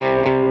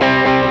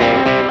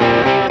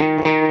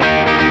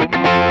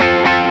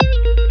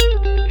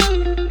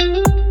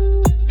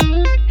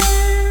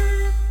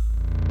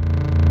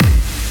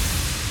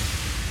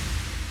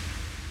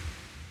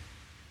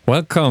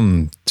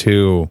Welcome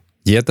to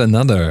yet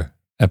another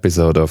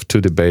episode of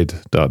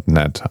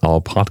ToDebate.net,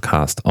 our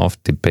podcast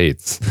of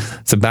debates.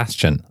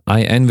 Sebastian,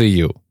 I envy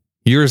you.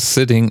 You're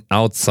sitting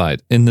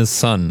outside in the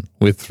sun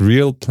with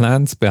real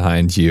plants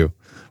behind you.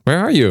 Where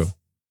are you?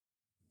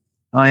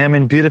 I am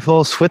in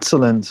beautiful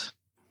Switzerland.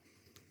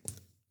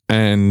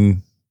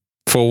 And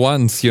for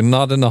once, you're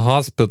not in a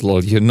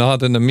hospital. You're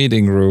not in a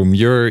meeting room.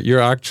 You're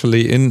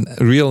actually in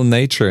real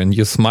nature, and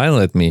you smile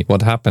at me.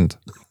 What happened?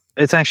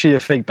 It's actually a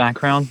fake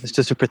background. It's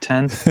just to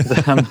pretend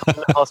that I'm not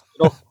in a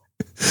hospital.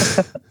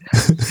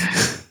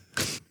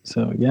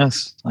 So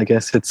yes, I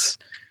guess it's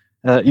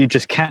you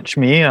just catch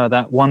me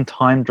that one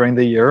time during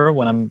the year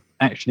when I'm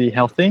actually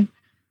healthy,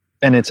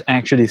 and it's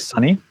actually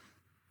sunny,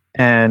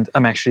 and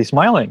I'm actually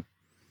smiling.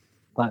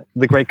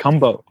 The great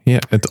combo.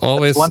 Yeah, it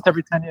always once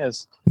every 10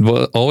 years.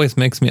 Well, it always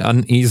makes me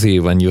uneasy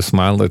when you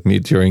smile at me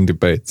during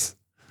debates.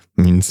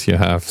 Means you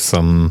have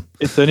some.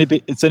 It's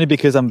only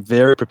because I'm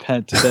very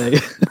prepared today.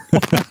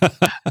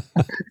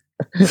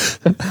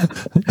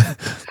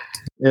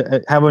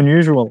 How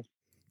unusual.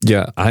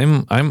 Yeah,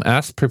 I'm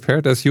as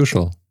prepared as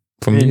usual.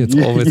 For me, it's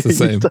always the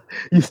same.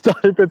 You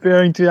started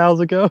preparing 2 hours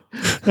ago,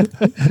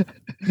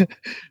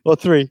 or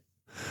 3.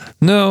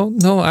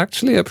 No,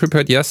 actually I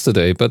prepared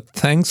yesterday, but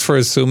thanks for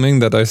assuming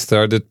that I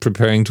started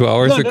preparing 2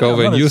 hours ago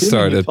when you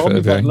started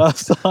preparing.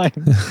 Last time.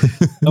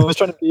 I was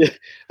trying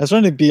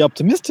to be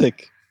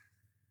optimistic.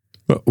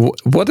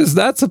 What is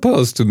that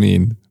supposed to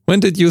mean? When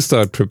did you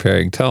start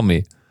preparing? Tell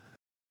me.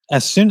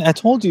 As soon I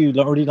told you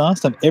already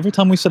last time, every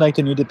time we select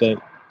a new debate,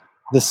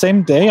 the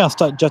same day I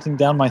start jotting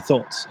down my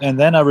thoughts, and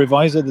then I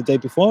revise it the day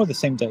before, the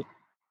same day.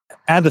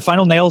 Add the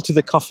final nail to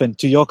the coffin,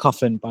 to your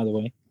coffin, by the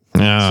way.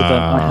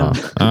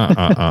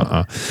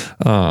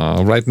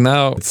 Right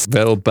now, it's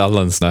well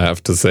balanced, I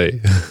have to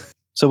say.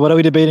 So what are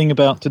we debating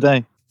about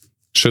today?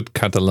 Should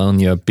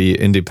Catalonia be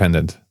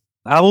independent?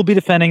 I will be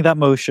defending that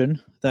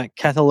motion that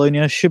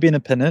Catalonia should be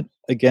independent.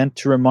 Again,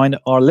 to remind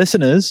our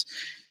listeners,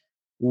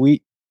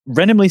 we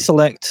randomly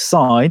select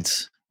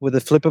sides with a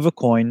flip of a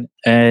coin,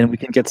 and we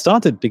can get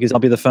started because I'll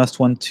be the first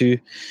one to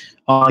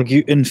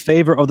argue in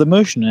favor of the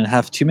motion and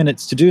have 2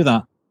 minutes to do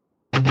that.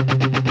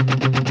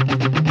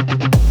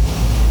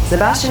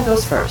 Sebastian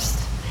goes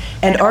first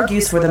and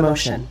argues for the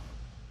motion.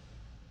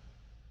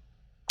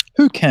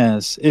 Who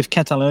cares if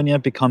Catalonia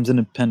becomes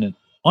independent?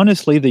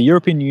 Honestly, the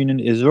European Union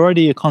is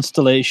already a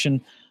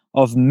constellation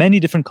of many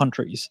different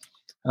countries.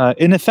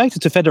 In effect,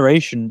 it's a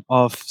federation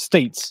of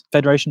states,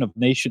 federation of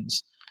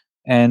nations.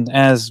 And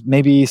as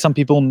maybe some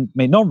people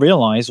may not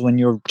realize, when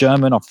you're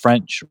German or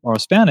French or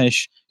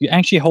Spanish, you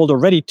actually hold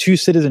already 2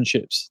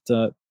 citizenships,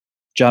 the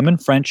German,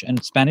 French,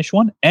 and Spanish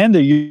one, and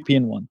the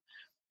European one.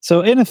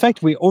 So in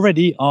effect, we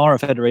already are a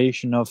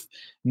federation of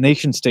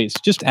nation states.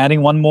 Just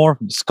adding one more,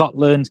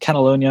 Scotland,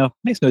 Catalonia,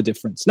 makes no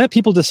difference. Let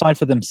people decide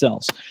for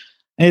themselves.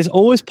 And it's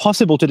always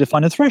possible to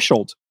define a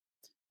threshold.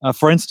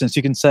 For instance,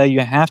 you can say you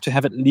have to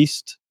have at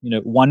least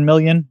 1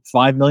 million,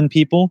 5 million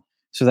people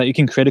so that you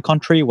can create a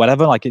country,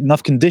 whatever, like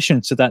enough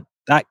conditions so that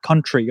that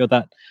country or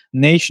that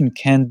nation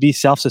can be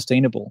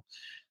self-sustainable.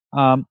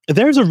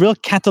 There's a real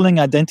Catalan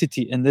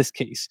identity in this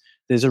case.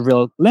 There's a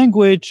real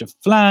language, a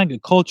flag, a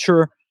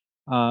culture.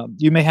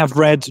 You may have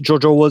read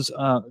George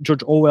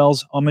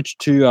Orwell's Homage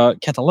to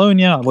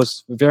Catalonia. It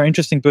was a very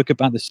interesting book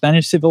about the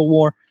Spanish Civil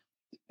War.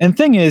 And the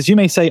thing is, you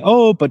may say,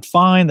 oh, but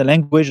fine, the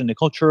language and the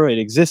culture, it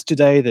exists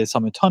today, there's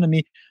some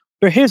autonomy.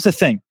 But here's the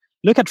thing.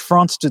 Look at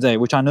France today,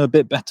 which I know a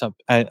bit better,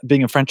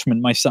 being a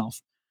Frenchman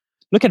myself.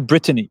 Look at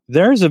Brittany.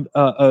 There is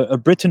a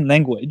Briton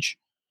language.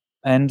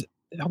 And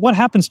what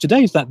happens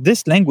today is that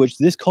this language,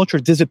 this culture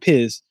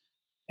disappears.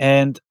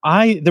 And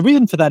the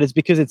reason for that is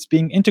because it's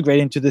being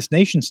integrated into this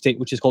nation state,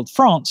 which is called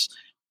France.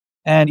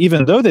 And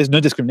even though there's no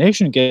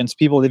discrimination against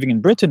people living in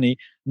Brittany,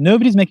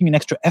 nobody's making an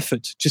extra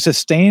effort to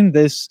sustain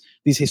these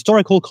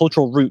historical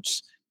cultural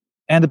roots.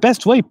 And the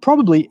best way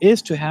probably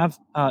is to have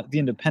the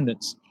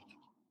independence.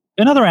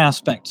 Another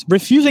aspect,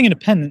 refusing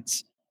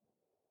independence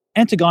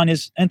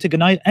antagonizes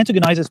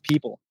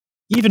people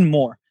even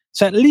more.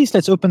 So at least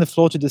let's open the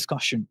floor to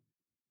discussion.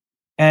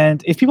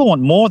 And if people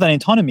want more than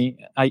autonomy,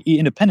 i.e.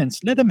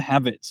 independence, let them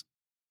have it.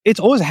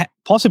 It's always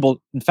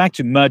possible, in fact,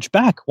 to merge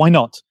back. Why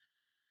not?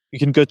 You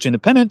can go to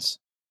independence.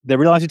 They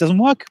realize it doesn't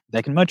work.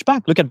 They can merge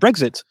back. Look at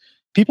Brexit.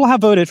 People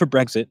have voted for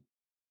Brexit.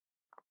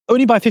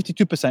 Only by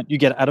 52% you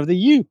get out of the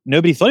EU.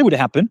 Nobody thought it would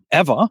happen,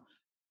 ever.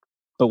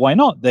 But why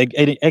not? They're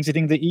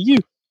exiting the EU.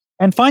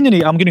 And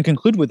finally, I'm going to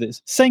conclude with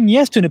this. Saying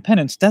yes to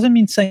independence doesn't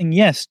mean saying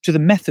yes to the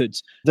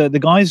methods the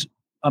guys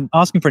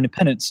asking for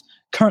independence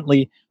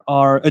currently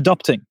are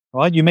adopting.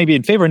 Right? You may be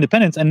in favor of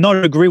independence and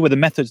not agree with the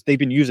methods they've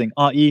been using,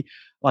 i.e.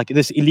 like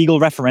this illegal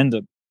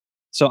referendum.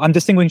 So I'm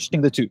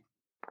distinguishing the two.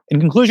 In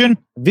conclusion,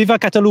 Viva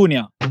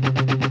Catalonia!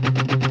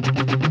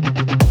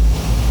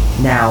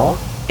 Now,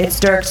 it's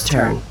Dirk's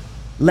turn.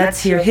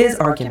 Let's hear his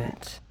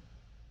argument.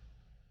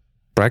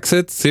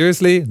 Brexit?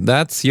 Seriously?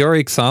 That's your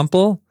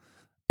example?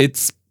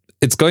 It's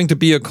going to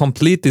be a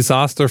complete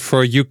disaster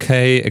for UK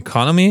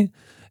economy.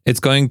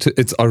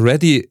 it's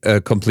already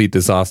a complete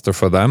disaster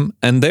for them.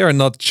 And they are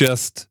not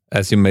just,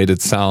 as you made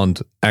it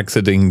sound,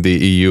 exiting the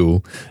EU.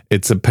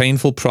 It's a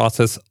painful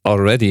process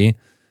already.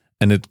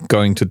 And it's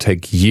going to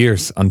take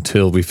years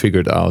until we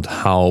figured out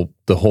how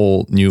the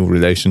whole new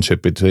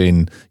relationship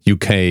between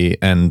UK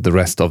and the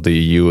rest of the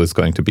EU is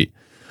going to be.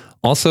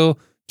 Also,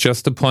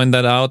 just to point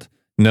that out,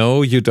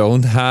 no, you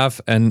don't have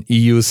an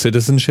EU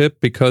citizenship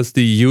because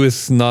the EU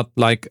is not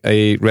like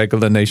a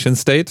regular nation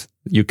state.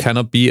 You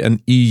cannot be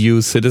an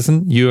EU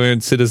citizen. You are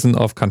a citizen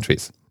of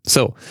countries.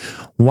 So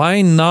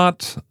why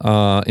not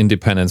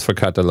independence for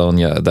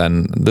Catalonia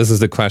then? This is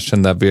the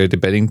question that we are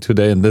debating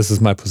today, and this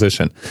is my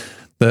position.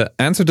 The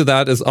answer to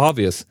that is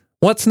obvious.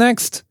 What's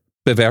next?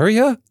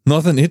 Bavaria?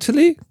 Northern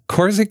Italy?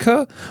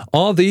 Corsica?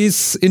 All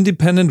these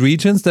independent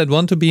regions that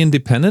want to be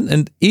independent,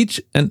 and each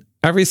and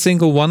every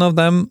single one of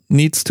them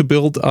needs to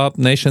build up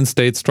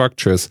nation-state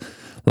structures,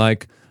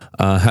 like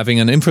having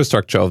an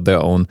infrastructure of their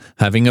own,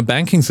 having a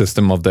banking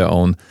system of their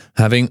own,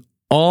 having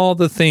all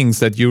the things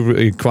that you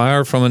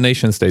require from a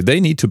nation state. They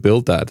need to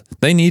build that.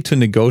 They need to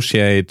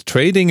negotiate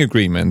trading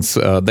agreements.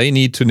 They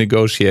need to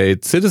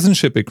negotiate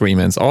citizenship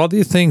agreements. All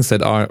these things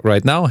that are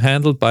right now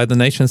handled by the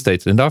nation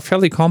states and are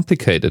fairly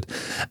complicated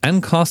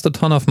and cost a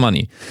ton of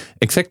money.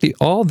 Exactly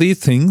all these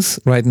things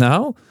right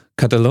now,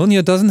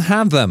 Catalonia doesn't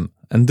have them.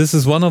 And this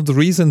is one of the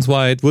reasons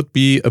why it would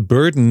be a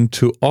burden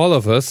to all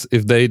of us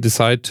if they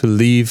decide to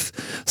leave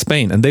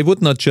Spain. And they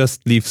would not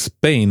just leave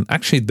Spain.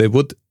 Actually, they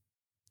would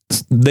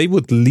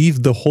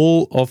leave the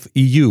whole of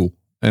EU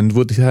and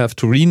would have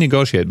to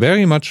renegotiate,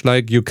 very much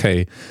like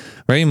UK,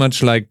 very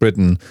much like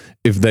Britain,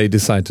 if they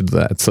decide to do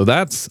that. So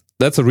that's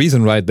a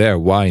reason right there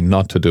why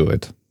not to do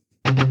it.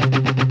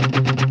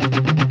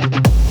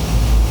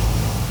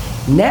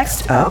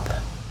 Next up,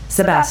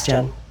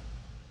 Sebastian.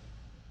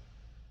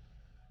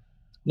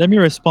 Let me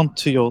respond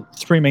to your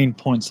three main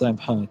points that I've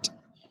heard.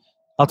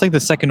 I'll take the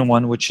second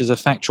one, which is a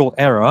factual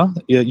error.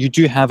 You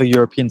do have a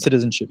European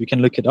citizenship. You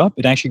can look it up.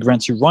 It actually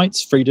grants you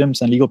rights, freedoms,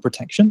 and legal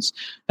protections.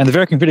 And the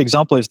very concrete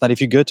example is that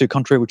if you go to a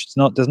country which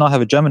does not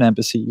have a German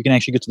embassy, you can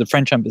actually go to the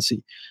French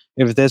embassy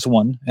if there's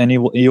one, and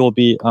you will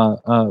be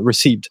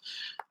received.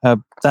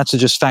 That's a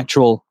just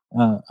factual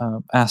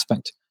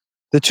aspect.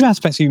 The two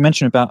aspects you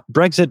mentioned about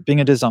Brexit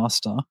being a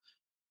disaster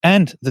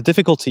and the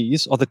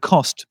difficulties or the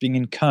cost being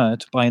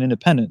incurred by an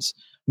independence,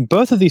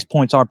 both of these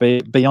points are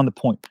beyond the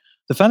point.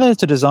 The fact that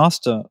it's a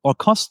disaster or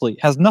costly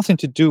has nothing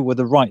to do with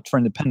the right for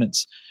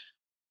independence.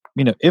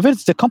 If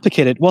it's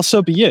complicated, well,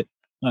 so be it.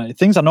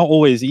 Things are not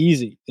always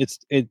easy.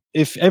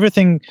 If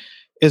everything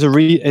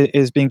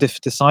is being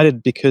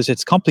decided because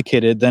it's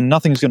complicated, then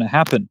nothing's going to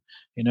happen.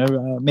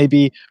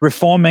 Maybe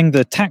reforming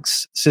the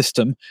tax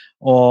system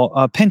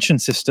or pension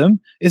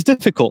system is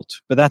difficult,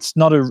 but that's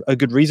not a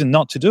good reason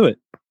not to do it.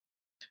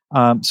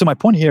 So my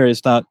point here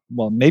is that,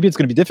 well, maybe it's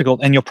going to be difficult,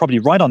 and you're probably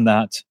right on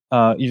that,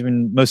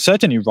 even most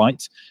certainly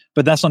right,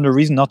 but that's not a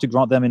reason not to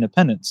grant them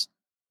independence.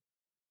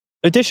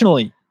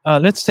 Additionally,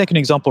 let's take an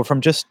example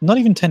from just not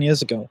even 10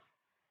 years ago,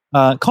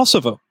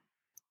 Kosovo.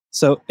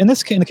 So in the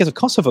case of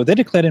Kosovo, they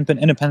declared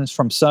independence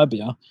from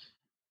Serbia,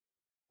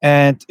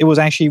 and it was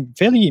actually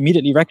fairly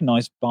immediately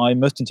recognized by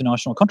most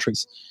international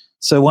countries.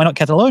 So why not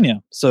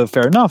Catalonia? So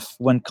fair enough,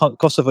 when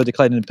Kosovo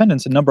declared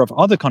independence, a number of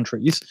other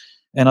countries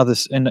and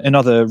others in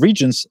other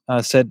regions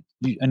said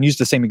and used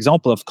the same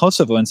example of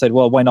Kosovo and said,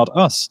 well, why not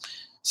us?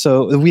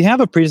 So we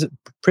have a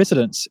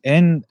precedence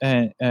in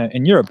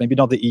Europe, maybe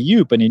not the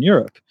EU, but in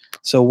Europe.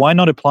 So why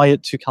not apply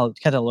it to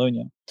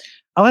Catalonia?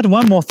 I'll add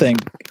one more thing.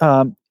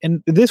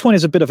 And this one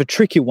is a bit of a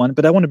tricky one,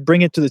 but I want to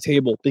bring it to the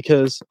table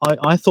because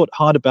I thought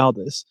hard about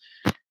this.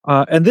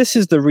 And this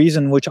is the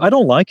reason which I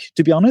don't like,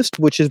 to be honest,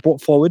 which is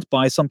brought forward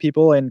by some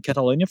people in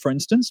Catalonia, for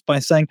instance, by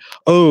saying,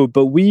 "Oh,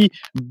 but we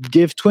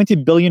give 20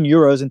 billion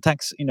euros in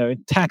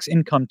tax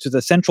income to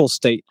the central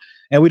state,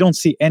 and we don't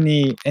see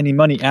any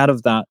money out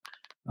of that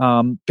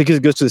because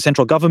it goes to the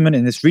central government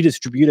and it's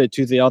redistributed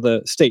to the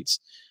other states."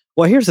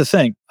 Well, here's the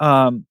thing.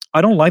 I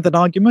don't like that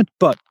argument,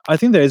 but I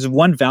think there is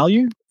one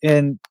value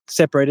in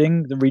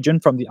separating the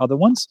region from the other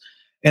ones,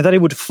 and that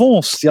it would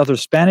force the other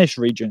Spanish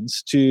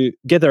regions to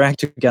get their act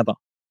together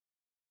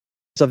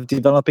of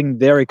developing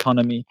their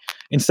economy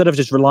instead of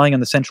just relying on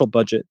the central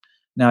budget.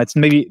 Now, it's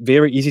maybe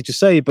very easy to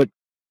say, but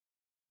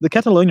the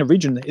Catalonia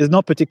region is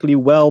not particularly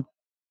well,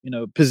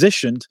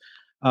 positioned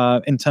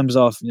in terms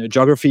of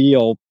geography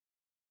or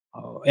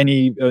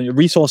any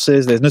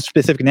resources. There's no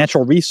specific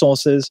natural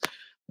resources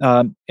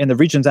in the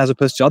regions as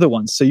opposed to other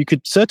ones. So you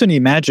could certainly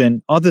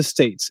imagine other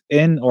states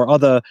or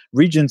other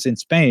regions in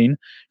Spain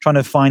trying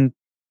to find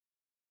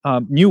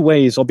new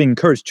ways or being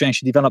encouraged to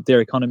actually develop their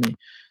economy.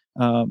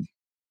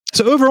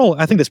 So overall,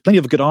 I think there's plenty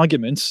of good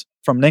arguments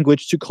from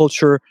language to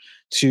culture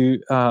to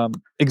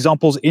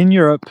examples in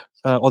Europe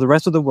or the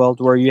rest of the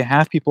world where you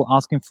have people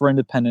asking for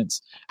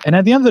independence. And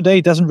at the end of the day,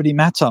 it doesn't really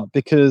matter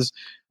because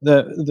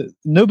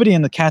nobody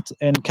in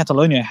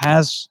Catalonia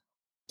has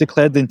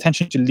declared the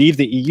intention to leave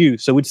the EU.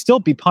 So we'd still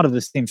be part of the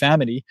same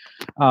family.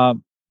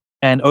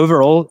 And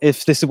overall,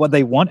 if this is what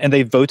they want and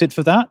they voted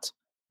for that,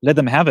 let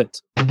them have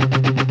it.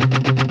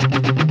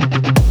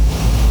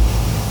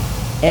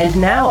 And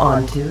now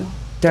on to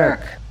Dirk.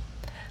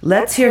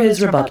 Let's hear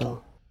his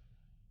rebuttal.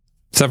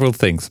 Several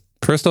things.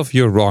 First off,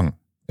 you're wrong.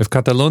 If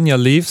Catalonia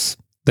leaves,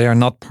 they are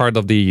not part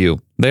of the EU.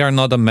 They are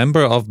not a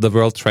member of the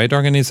World Trade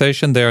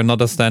Organization. They are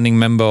not a standing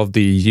member of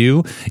the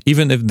EU.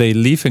 Even if they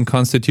leave and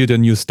constitute a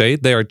new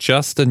state, they are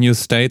just a new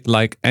state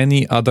like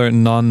any other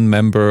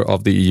non-member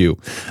of the EU.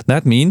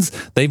 That means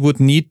they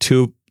would need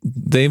to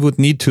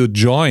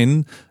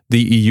join the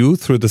EU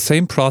through the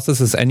same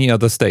process as any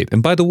other state.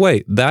 And by the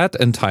way, that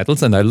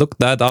entitles, and I looked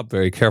that up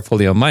very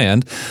carefully on my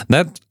end,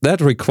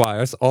 that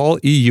requires all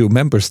EU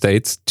member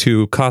states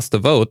to cast a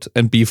vote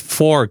and be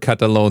for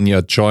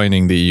Catalonia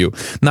joining the EU.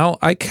 Now,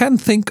 I can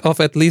think of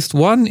at least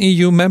one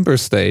EU member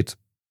state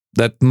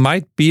that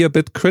might be a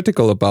bit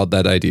critical about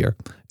that idea.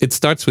 It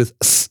starts with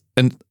S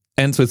and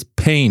ends with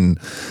pain.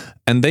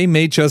 And they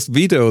may just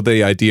veto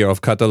the idea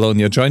of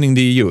Catalonia joining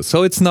the EU.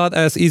 So it's not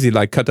as easy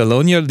like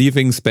Catalonia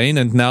leaving Spain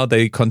and now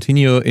they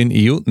continue in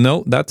EU.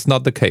 No, that's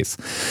not the case.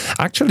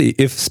 Actually,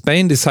 if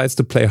Spain decides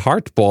to play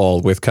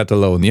hardball with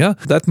Catalonia,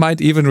 that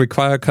might even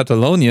require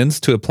Catalonians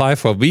to apply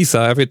for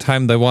visa every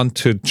time they want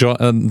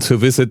to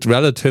visit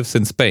relatives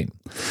in Spain.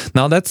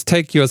 Now let's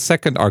take your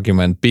second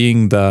argument,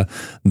 being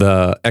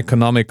the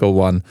economical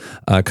one.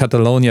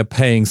 Catalonia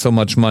paying so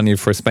much money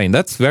for Spain.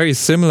 That's a very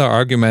similar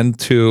argument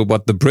to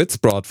what the Brits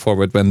brought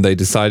forward when they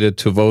decided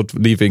to vote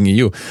leaving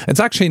EU. It's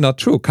actually not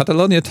true.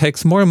 Catalonia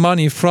takes more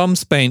money from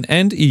Spain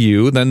and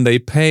EU than they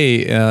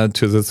pay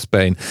to the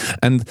Spain.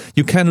 And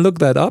you can look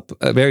that up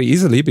very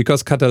easily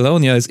because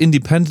Catalonia is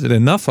independent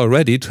enough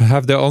already to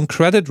have their own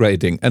credit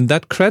rating. And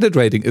that credit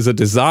rating is a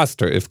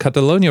disaster. If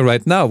Catalonia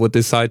right now would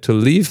decide to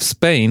leave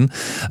Spain,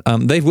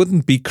 they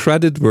wouldn't be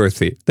credit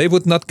worthy. They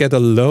would not get a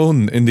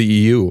loan in the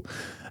EU.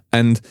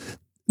 And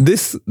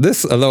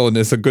this alone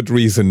is a good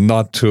reason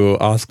not to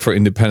ask for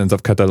independence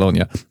of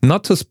Catalonia.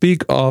 Not to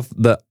speak of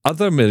the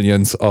other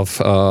millions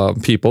of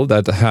people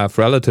that have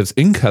relatives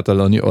in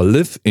Catalonia or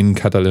live in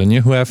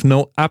Catalonia who have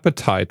no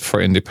appetite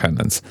for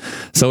independence.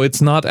 So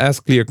it's not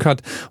as clear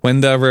cut. When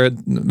there were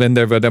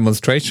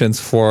demonstrations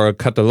for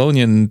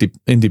Catalonian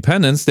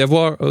independence, there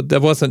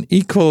was an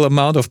equal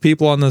amount of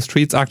people on the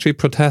streets actually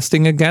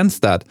protesting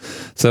against that.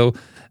 So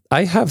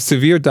I have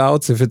severe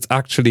doubts if it's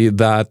actually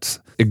that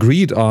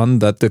agreed on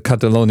that the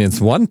Catalonians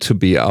want to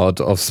be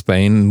out of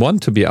Spain,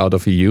 want to be out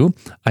of EU.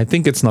 I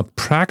think it's not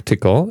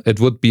practical. It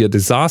would be a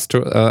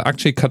disaster.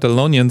 Actually,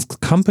 Catalonian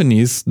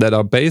companies that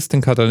are based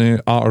in Catalonia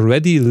are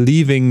already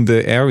leaving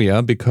the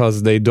area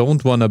because they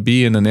don't want to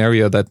be in an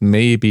area that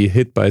may be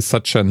hit by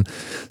such an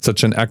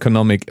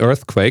economic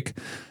earthquake.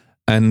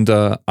 And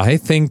I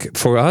think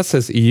for us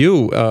as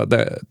EU,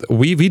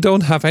 we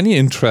don't have any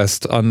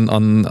interest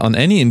on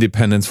any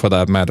independence for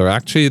that matter.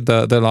 Actually,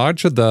 the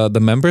larger the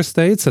member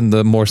states and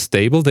the more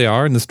stable they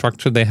are in the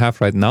structure they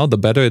have right now, the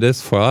better it is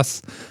for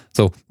us.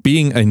 So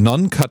being a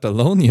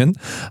non-Catalonian,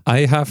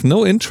 I have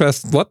no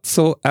interest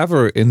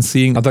whatsoever in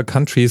seeing other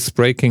countries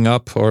breaking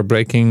up or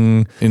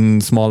breaking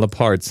in smaller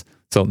parts.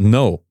 So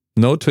no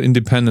to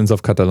independence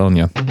of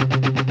Catalonia.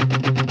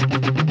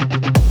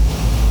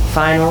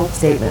 Final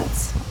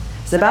statements.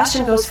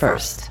 Sebastian goes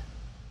first.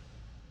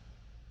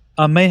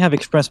 I may have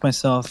expressed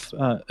myself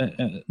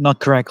not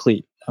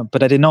correctly,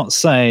 but I did not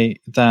say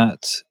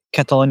that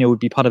Catalonia would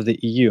be part of the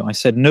EU. I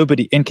said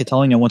nobody in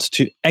Catalonia wants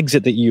to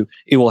exit the EU.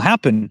 It will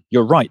happen,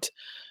 you're right.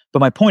 But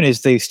my point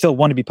is they still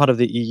want to be part of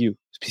the EU,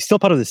 still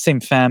part of the same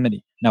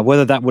family. Now,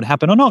 whether that would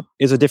happen or not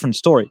is a different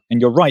story,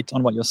 and you're right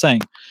on what you're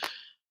saying.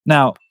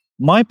 Now,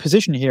 my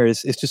position here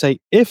is to say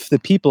if the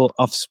people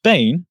of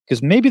Spain,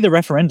 because maybe the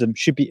referendum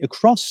should be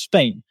across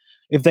Spain,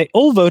 if they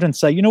all vote and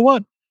say, you know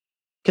what,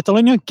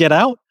 Catalonia, get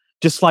out,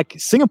 just like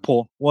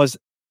Singapore was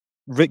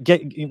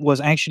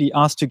actually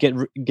asked to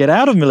get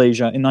out of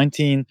Malaysia in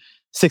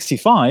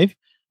 1965,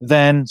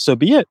 then so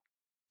be it,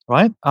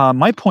 right?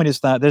 My point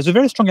is that there's a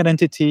very strong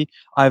identity.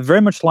 I very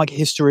much like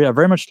history. I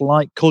very much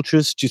like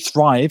cultures to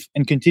thrive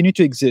and continue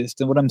to exist.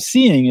 And what I'm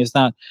seeing is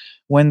that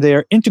when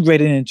they're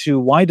integrated into a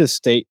wider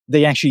state,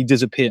 they actually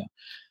disappear.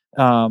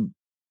 And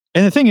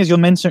the thing is, you're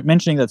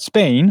mentioning that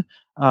Spain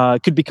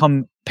could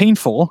become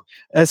painful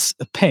as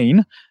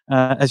pain,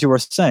 as you were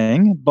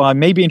saying, by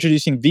maybe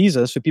introducing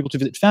visas for people to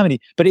visit family.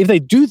 But if they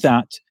do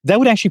that, that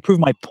would actually prove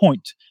my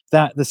point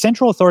that the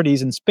central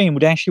authorities in Spain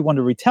would actually want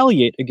to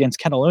retaliate against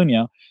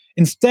Catalonia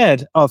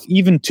instead of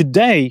even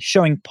today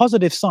showing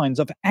positive signs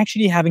of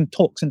actually having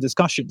talks and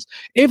discussions.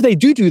 If they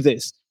do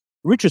this,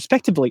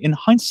 retrospectively, in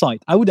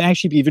hindsight, I would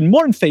actually be even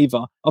more in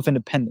favor of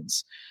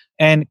independence.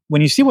 And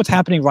when you see what's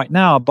happening right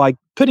now by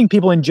putting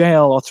people in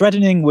jail or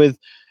threatening with,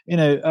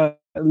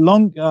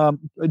 long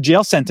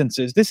jail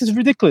sentences, this is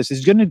ridiculous. It's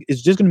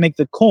just going to make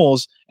the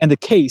cause and the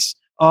case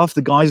of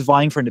the guys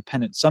vying for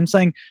independence. So I'm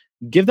saying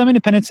give them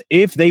independence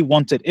if they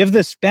want it, if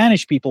the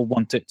Spanish people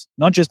want it,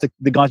 not just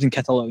the guys in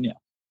Catalonia.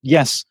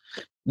 Yes,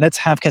 let's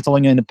have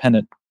Catalonia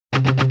independent.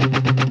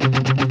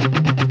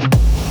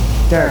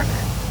 Dirk,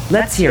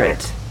 let's hear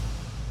it.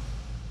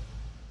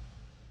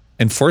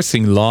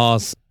 Enforcing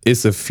laws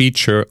is a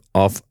feature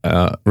of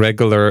a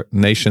regular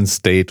nation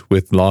state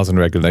with laws and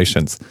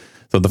regulations.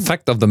 So the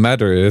fact of the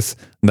matter is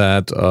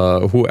that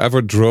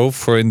whoever drove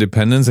for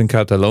independence in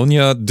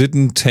Catalonia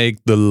didn't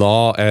take the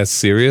law as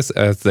serious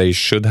as they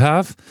should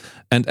have.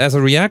 And as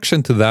a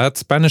reaction to that,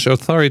 Spanish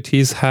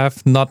authorities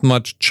have not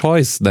much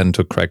choice than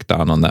to crack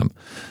down on them.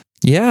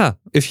 Yeah,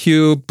 if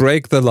you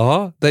break the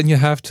law, then you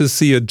have to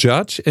see a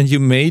judge and you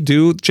may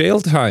do jail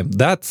time.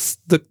 That's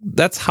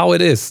how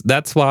it is.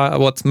 That's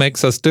what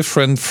makes us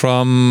different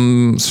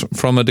from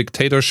a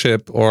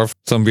dictatorship or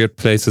some weird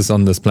places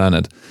on this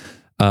planet.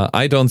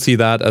 I don't see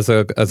that as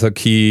a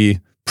key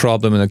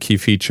problem and a key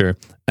feature.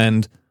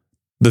 And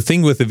the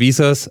thing with the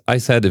visas, I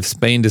said if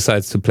Spain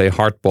decides to play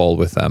hardball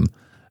with them,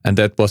 and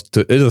that was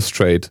to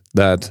illustrate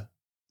that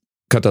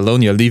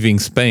Catalonia leaving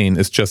Spain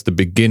is just the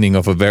beginning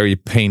of a very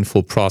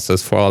painful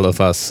process for all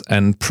of us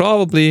and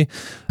probably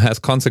has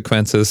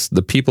consequences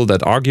the people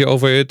that argue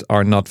over it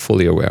are not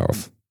fully aware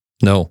of.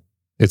 No,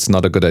 it's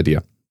not a good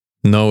idea.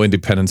 No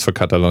independence for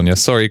Catalonia.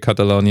 Sorry,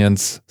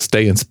 Catalonians,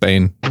 stay in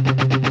Spain.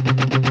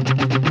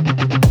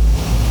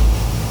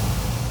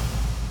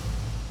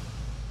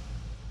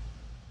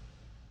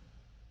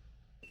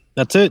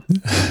 That's it.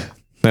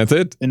 That's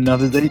it.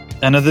 Another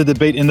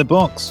debate in the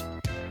box.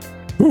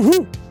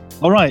 Woohoo!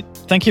 All right.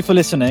 Thank you for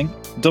listening.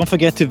 Don't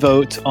forget to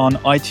vote on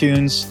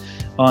iTunes,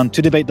 on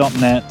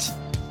todebate.net,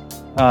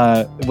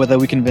 whether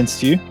we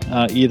convinced you,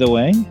 either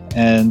way.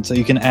 And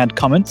you can add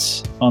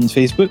comments on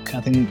Facebook,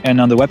 I think,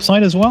 and on the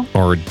website as well.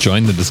 Or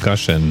join the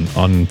discussion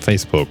on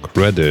Facebook,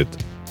 Reddit.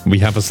 We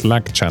have a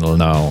Slack channel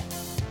now.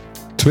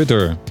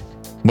 Twitter.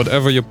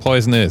 Whatever your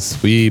poison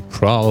is, we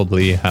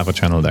probably have a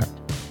channel there.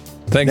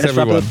 Thanks,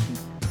 everyone.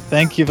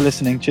 Thank you for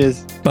listening.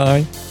 Cheers.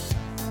 Bye.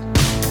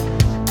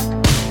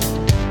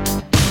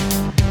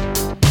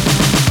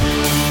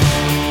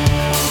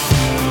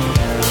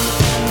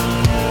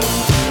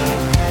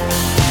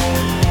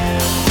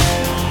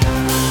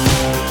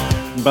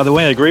 By the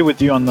way, I agree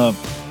with you on the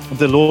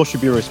law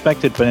should be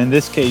respected, but in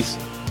this case,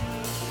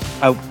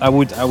 I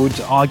would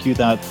argue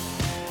that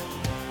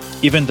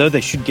even though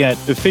they should get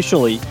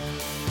officially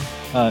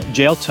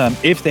jail term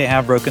if they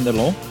have broken the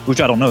law,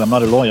 which I don't know, I'm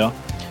not a lawyer.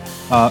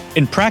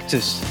 In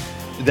practice,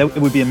 it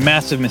would be a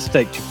massive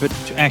mistake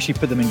to actually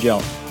put them in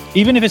jail,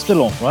 even if it's the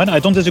law, right? I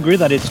don't disagree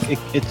that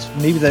it's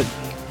maybe that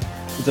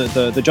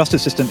the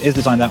justice system is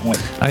designed that way.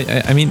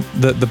 I mean,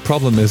 the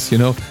problem is,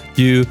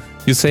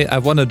 you say, I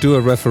want to do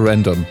a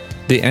referendum.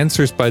 The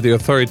answers by the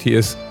authority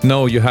is,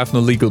 no, you have no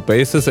legal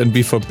basis and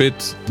we forbid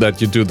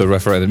that you do the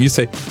referendum. You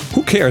say,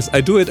 who cares?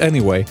 I do it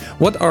anyway.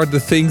 What are the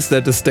things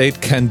that the state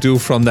can do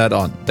from that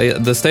on?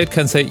 The state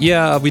can say,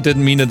 yeah, we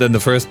didn't mean it in the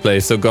first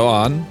place, so go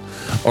on.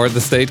 Or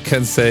the state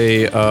can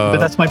say... But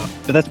that's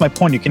my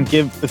point. You can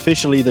give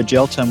officially the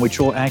jail term, which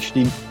will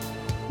actually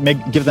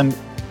give them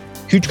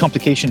huge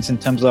complications in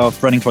terms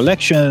of running for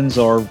elections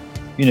or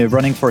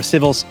running for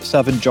civil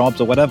servant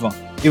jobs or whatever.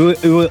 It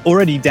will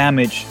already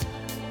damage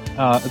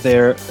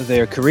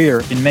their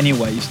career in many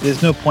ways.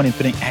 There's no point in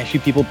putting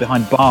actually people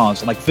behind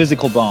bars, like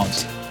physical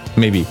bars.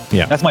 Maybe,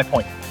 yeah. That's my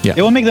point. Yeah.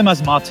 It will make them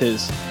as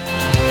martyrs.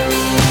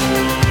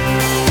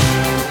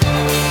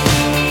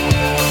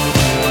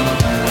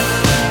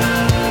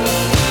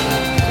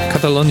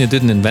 Catalonia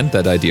didn't invent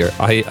that idea.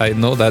 I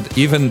know that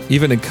even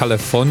in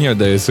California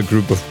there is a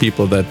group of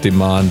people that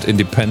demand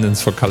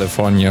independence for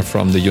California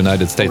from the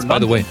United States. By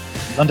the way,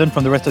 London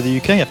from the rest of the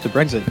UK after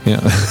Brexit.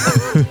 Yeah.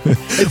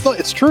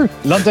 It's true.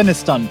 London is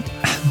stunned.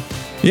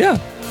 Yeah.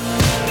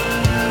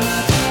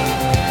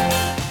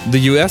 The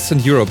US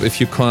and Europe, if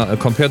you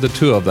compare the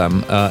two of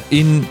them,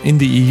 in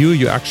the EU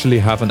you actually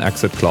have an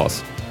exit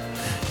clause.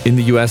 In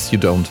the US you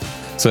don't.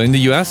 So in the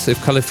US,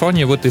 if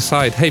California would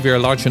decide, hey, we are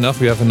large enough,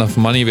 we have enough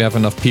money, we have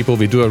enough people,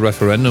 we do a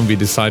referendum, we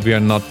decide we are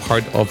not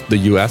part of the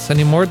US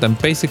anymore, then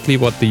basically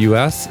what the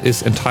US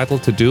is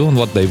entitled to do and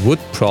what they would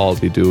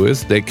probably do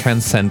is they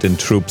can send in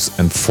troops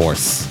and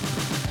force.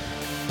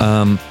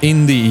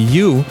 In the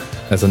EU,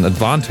 as an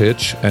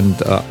advantage,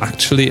 and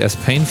actually as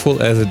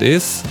painful as it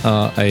is,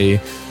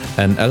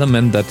 an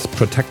element that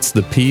protects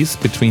the peace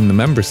between the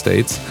member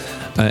states,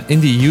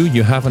 in the EU,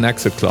 you have an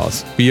exit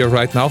clause. We are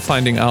right now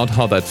finding out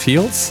how that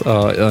feels,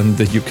 and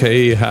the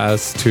UK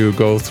has to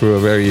go through a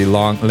very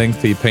long,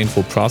 lengthy,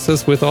 painful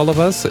process with all of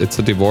us. It's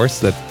a divorce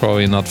that's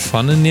probably not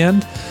fun in the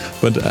end,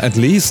 but at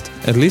least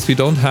we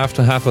don't have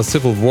to have a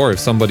civil war if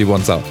somebody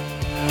wants out.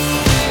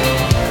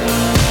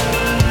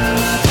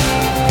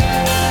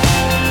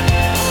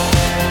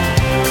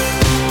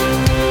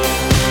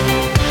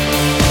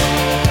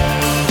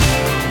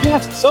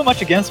 So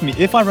much against me.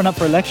 If I run up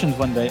for elections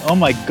one day, oh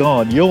my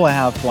god, you will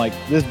have like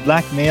this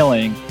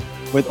blackmailing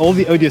with all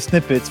the audio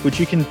snippets which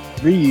you can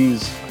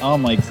reuse. Oh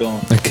my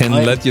god. I can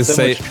let you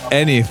say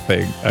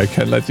anything. I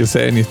can let you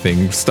say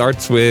anything.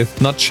 Starts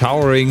with not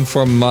showering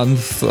for a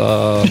month.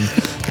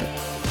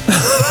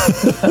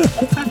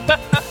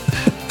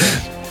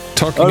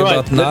 Talking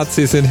about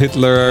Nazis and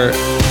Hitler.